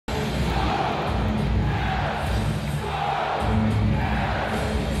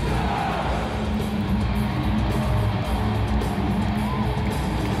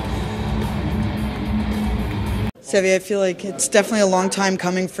Sevy, I feel like it's definitely a long time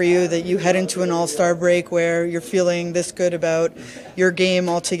coming for you that you head into an all-star break where you're feeling this good about your game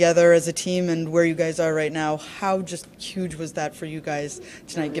altogether as a team and where you guys are right now. How just huge was that for you guys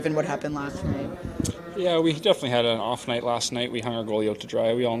tonight, given what happened last night? Yeah, we definitely had an off night last night. We hung our goalie out to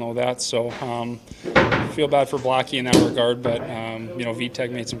dry. We all know that. So feel bad for Blackie in that regard, but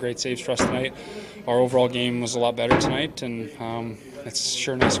Vitek made some great saves for us tonight. Our overall game was a lot better tonight, and it's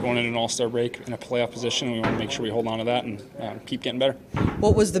sure nice going into an all-star break in a playoff position. We want to make sure we hold on to that and keep getting better.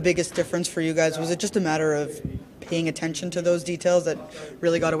 What was the biggest difference for you guys? Was it just a matter of paying attention to those details that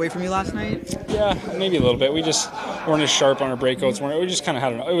really got away from you last night? Yeah, maybe a little bit. We just weren't as sharp on our breakouts. We just kind of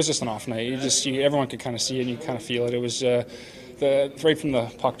had it was just an off night. Everyone could kind of see it and you kind of feel it. It was right from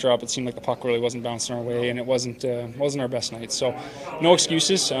the puck drop. It seemed like the puck really wasn't bouncing our way, and it wasn't our best night. So no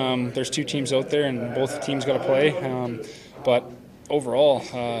excuses. There's two teams out there, and both teams got to play. But overall,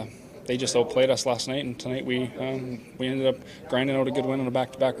 they just outplayed us last night, and tonight we ended up grinding out a good win on a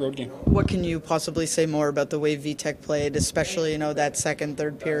back-to-back road game. What can you possibly say more about the way Vitek played, especially that second,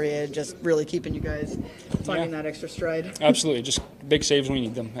 third period, just really keeping you guys finding that extra stride? Absolutely, just big saves when we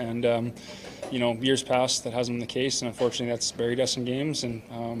need them, and years past that hasn't been the case, and unfortunately that's buried us in games, and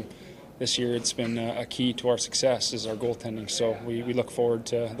this year it's been a key to our success is our goaltending. So we look forward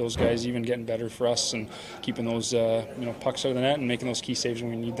to those guys even getting better for us and keeping those pucks out of the net and making those key saves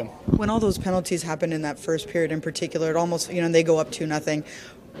when we need them. When all those penalties happened in that first period in particular, it almost they go up 2-0.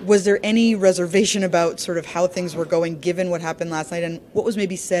 Was there any reservation about sort of how things were going given what happened last night, and what was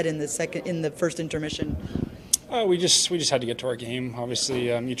maybe said in the first intermission? We just had to get to our game. Obviously,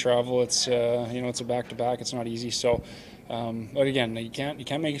 you travel. It's it's a back-to-back. It's not easy. So, but again, you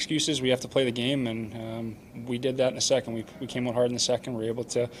can't make excuses. We have to play the game, and we did that in the second. We came out hard in the second. We were able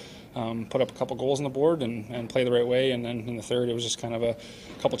to put up a couple goals on the board and play the right way. And then in the third, it was just kind of a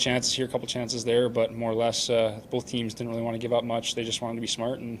couple chances here, a couple chances there, but more or less, both teams didn't really want to give up much. They just wanted to be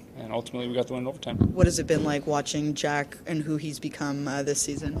smart, and ultimately we got the win in overtime. What has it been like watching Jack and who he's become this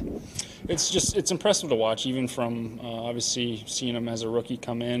season? It's impressive to watch, even from obviously seeing him as a rookie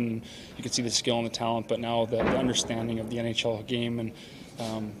come in. You could see the skill and the talent, but now the understanding of the NHL game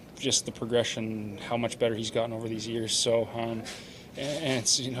and just the progression, how much better he's gotten over these years. So, and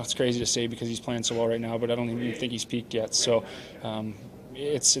it's crazy to say because he's playing so well right now, but I don't even think he's peaked yet. So,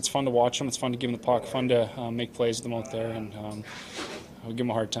 it's fun to watch him. It's fun to give him the puck. Fun to make plays with him out there, and I'll give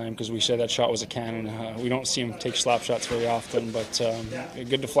him a hard time because we said that shot was a cannon. We don't see him take slap shots very often, but a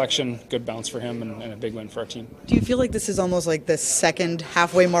good deflection, good bounce for him, and a big win for our team. Do you feel like this is almost like the second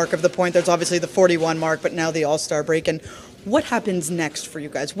halfway mark of the point? There's obviously the 41 mark, but now the All-Star break. And what happens next for you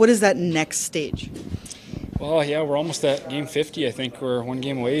guys? What is that next stage? Well, yeah, we're almost at game 50. I think we're one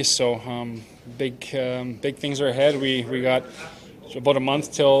game away, so big things are ahead. We got about a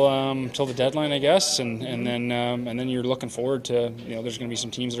month till the deadline, I guess, and then you're looking forward to there's going to be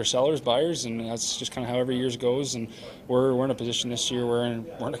some teams that are sellers, buyers, and that's just kind of how every year goes. And we're in a position this year. We're in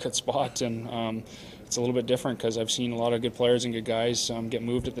a good spot, and it's a little bit different because I've seen a lot of good players and good guys get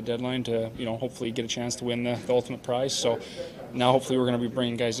moved at the deadline to hopefully get a chance to win the ultimate prize. So now hopefully we're going to be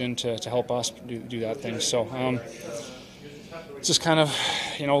bringing guys in to help us do that thing. So it's just kind of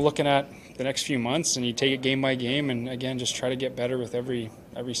looking at the next few months, and you take it game by game, and again just try to get better with every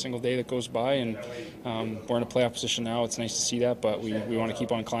single day that goes by. And we're in a playoff position now. It's nice to see that, but we want to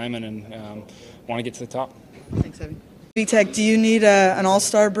keep on climbing and want to get to the top. Thanks, Evan. Vitek, do you need an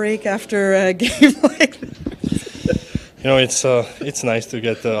all-star break after a game like this? It's nice to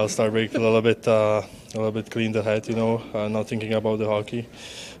get the all-star break a little bit clean the head, not thinking about the hockey.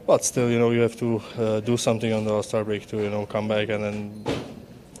 But still, you have to do something on the all-star break to come back, and then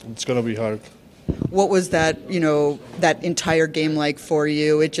it's going to be hard. What was that entire game like for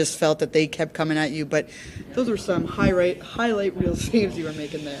you? It just felt that they kept coming at you, but those were some highlight reel saves you were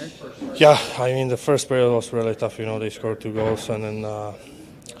making there. Yeah, I mean, the first period was really tough. They scored 2 goals, and then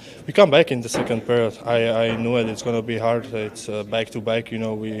we come back in the second period. I knew it's going to be hard. It's back-to-back.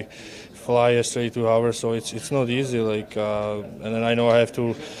 We fly straight 2 hours, so it's not easy. And then I know I have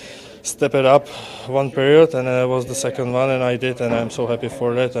to step it up one period, and it was the second one, and I did, and I'm so happy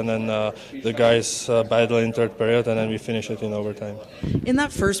for that. And then the guys battle in third period, and then we finish it in overtime. In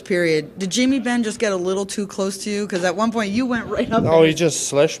that first period, did Jamie Benn just get a little too close to you? Because at one point you went right up. No, he just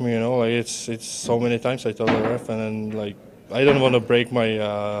slashed me. It's so many times I told the ref, and then I don't want to break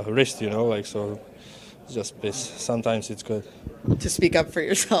my wrist. So just piss. Sometimes it's good to speak up for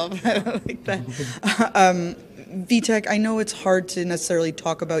yourself. I don't like that. Vitek, I know it's hard to necessarily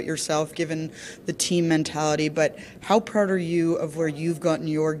talk about yourself given the team mentality, but how proud are you of where you've gotten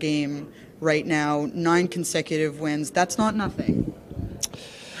your game right now? 9 consecutive wins. That's not nothing.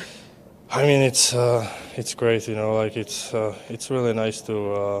 I mean, it's great, you know. Like it's really nice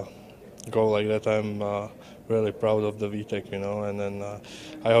to go like that. I'm really proud of the Vitek, you know. And then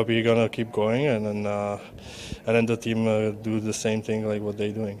I hope you're gonna keep going, and then the team do the same thing like what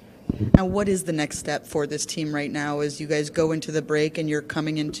they're doing. Now, what is the next step for this team right now as you guys go into the break and you're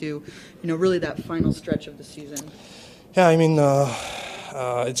coming into, really that final stretch of the season? Yeah, I mean,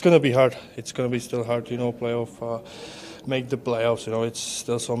 it's gonna be hard. It's gonna be still hard, you know, make the playoffs. You know, it's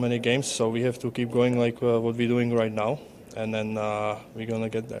still so many games, so we have to keep going like what we're doing right now, and then we're gonna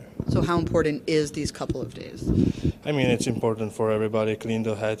get there. So, how important is these couple of days? I mean, it's important for everybody. Clean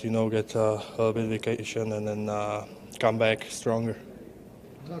the head, you know, get a little bit of vacation, and then come back stronger.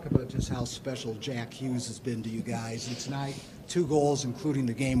 Talk about just how special Jack Hughes has been to you guys. And tonight, 2 goals, including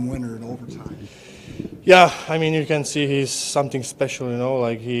the game winner in overtime. Yeah, I mean, you can see he's something special, you know,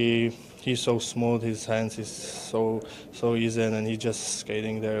 like he's so smooth, his hands is so easy, and he's just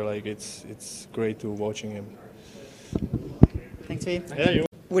skating there. Like it's great to watching him. Thanks, V. Yeah,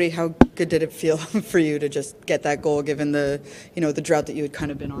 Woody, how good did it feel for you to just get that goal, given the the drought that you had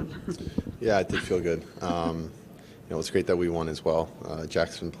kind of been on? Yeah, it did feel good. It's great that we won as well.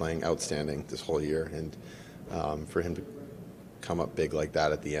 Jack's been playing outstanding this whole year, and for him to come up big like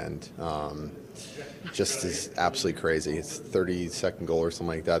that at the end just is absolutely crazy. It's 32nd goal or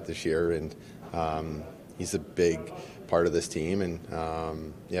something like that this year, and he's a big part of this team, and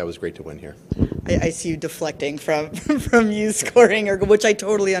it was great to win here. I see you deflecting from you scoring, which I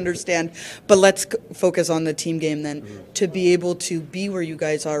totally understand. But let's focus on the team game then. To be able to be where you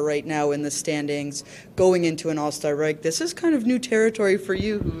guys are right now in the standings, going into an All-Star break, this is kind of new territory for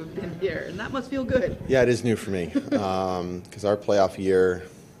you who have been here, and that must feel good. Yeah, it is new for me because our playoff year,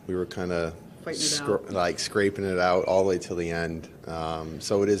 we were kind of scraping it out all the way till the end.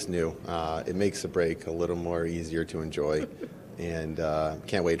 So it is new. It makes the break a little more easier to enjoy, and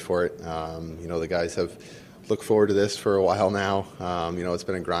can't wait for it. The guys have looked forward to this for a while now. It's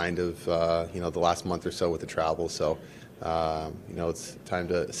been a grind of the last month or so with the travel. So it's time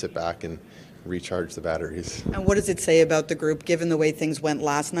to sit back and recharge the batteries. And what does it say about the group, given the way things went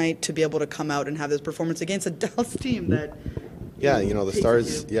last night, to be able to come out and have this performance against a Dallas team that? Yeah, the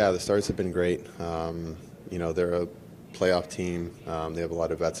Stars. Yeah, the Stars have been great. They're a playoff team. They have a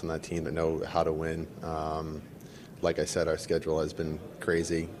lot of vets on that team that know how to win. Like I said, our schedule has been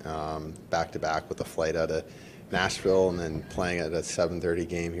crazy, back to back with a flight out of Nashville and then playing at a 7:30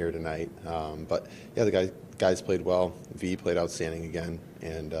 game here tonight. But yeah, the guys played well. V played outstanding again,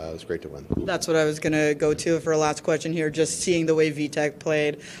 and it was great to win. That's what I was going to go to for a last question here, just seeing the way Vitek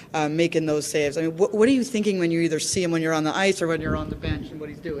played, making those saves. I mean, what are you thinking when you either see him when you're on the ice or when you're on the bench and what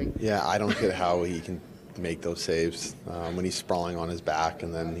he's doing? Yeah, I don't get how he can make those saves when he's sprawling on his back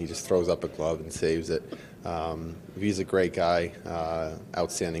and then he just throws up a glove and saves it. V's a great guy,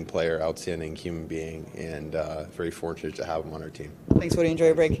 outstanding player, outstanding human being, and very fortunate to have him on our team. Thanks, Woody. Enjoy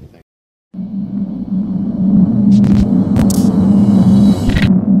your break.